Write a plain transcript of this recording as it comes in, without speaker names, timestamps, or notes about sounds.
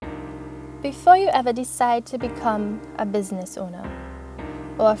Before you ever decide to become a business owner,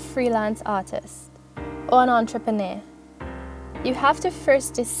 or a freelance artist, or an entrepreneur, you have to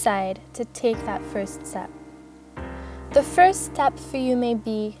first decide to take that first step. The first step for you may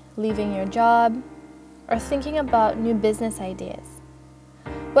be leaving your job or thinking about new business ideas.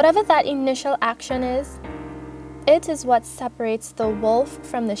 Whatever that initial action is, it is what separates the wolf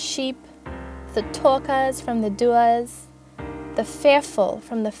from the sheep, the talkers from the doers, the fearful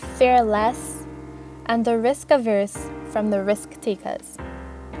from the fearless, and the risk-averse from the risk-takers.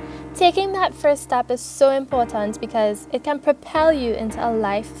 Taking that first step is so important because it can propel you into a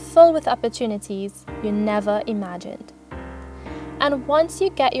life full with opportunities you never imagined. And once you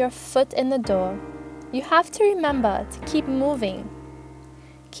get your foot in the door, you have to remember to keep moving.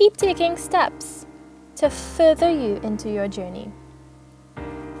 Keep taking steps to further you into your journey.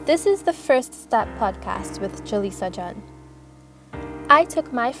 This is the First Step podcast with Jhalisa John. I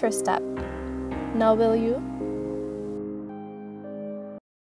took my first step. Now will you?